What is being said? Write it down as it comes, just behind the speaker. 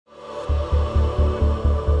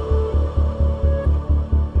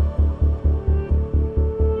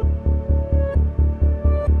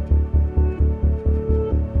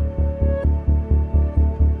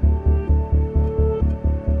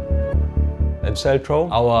at Celtro.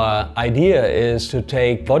 Our idea is to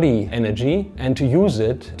take body energy and to use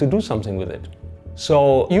it to do something with it.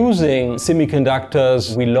 So using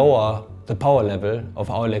semiconductors, we lower the power level of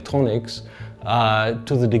our electronics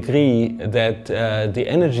to the degree that the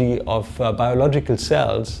energy of biological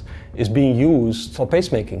cells is being used for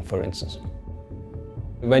pacemaking, for instance.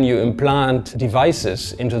 When you implant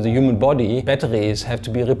devices into the human body, batteries have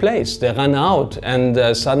to be replaced. They run out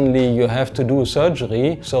and suddenly you have to do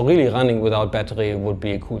surgery. So really running without battery would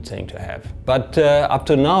be a cool thing to have. But up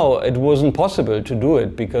to now it wasn't possible to do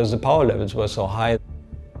it because the power levels were so high.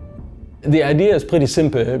 The idea is pretty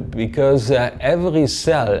simple because every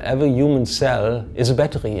cell, every human cell is a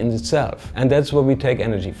battery in itself. And that's where we take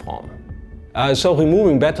energy from. So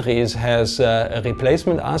removing batteries has a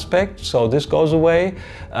replacement aspect, so this goes away.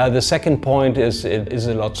 The second point is it is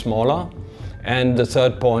a lot smaller. And the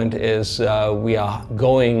third point is we are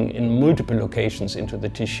going in multiple locations into the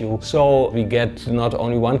tissue. So we get not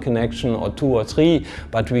only one connection or two or three,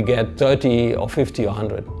 but we get 30 or 50 or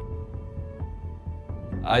 100.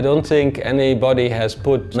 I don't think anybody has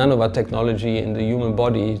put nanowatt technology in the human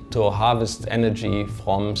body to harvest energy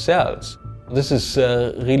from cells. This is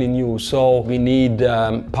really new, so we need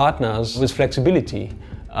partners with flexibility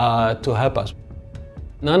to help us.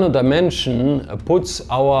 Nano Dimension puts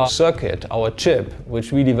our circuit, our chip,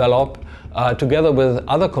 which we develop, together with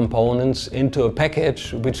other components into a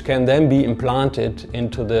package which can then be implanted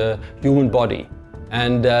into the human body.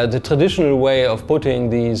 And the traditional way of putting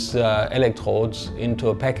these electrodes into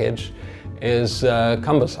a package is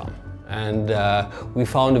cumbersome. And we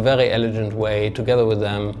found a very elegant way, together with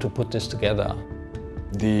them, to put this together.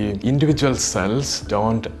 The individual cells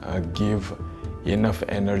don't give enough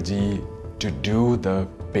energy to do the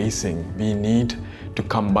pacing. We need to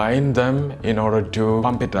combine them in order to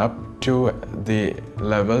pump it up to the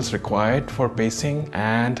levels required for pacing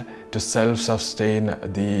and to self-sustain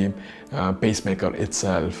the pacemaker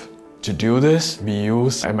itself. To do this, we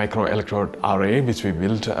use a microelectrode array which we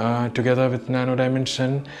built together with Nano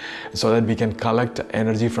Dimension so that we can collect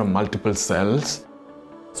energy from multiple cells.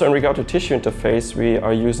 So in regard to tissue interface, we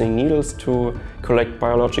are using needles to collect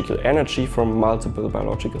biological energy from multiple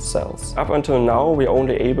biological cells. Up until now, we are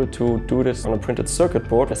only able to do this on a printed circuit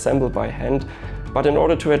board, assembled by hand. But in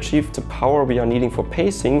order to achieve the power we are needing for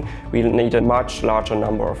pacing, we need a much larger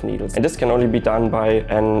number of needles. And this can only be done by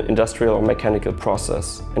an industrial or mechanical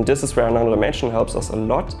process. And this is where Nano Dimension helps us a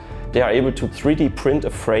lot. They are able to 3D print a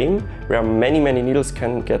frame where many needles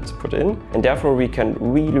can get put in. And therefore we can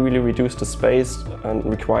really reduce the space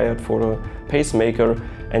required for the pacemaker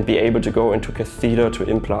and be able to go into catheter to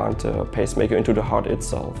implant the pacemaker into the heart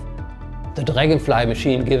itself. The DragonFly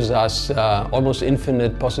machine gives us almost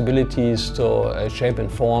infinite possibilities to shape and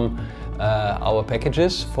form our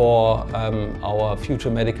packages for our future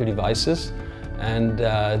medical devices. And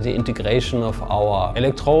the integration of our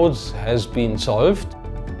electrodes has been solved.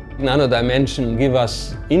 Nano Dimension gives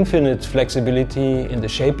us infinite flexibility in the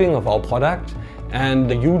shaping of our product and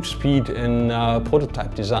a huge speed in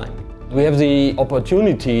prototype design. We have the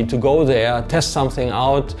opportunity to go there, test something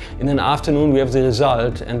out. In an afternoon we have the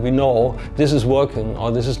result and we know this is working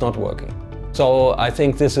or this is not working. So I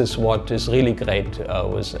think this is what is really great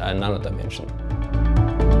with Nano Dimension.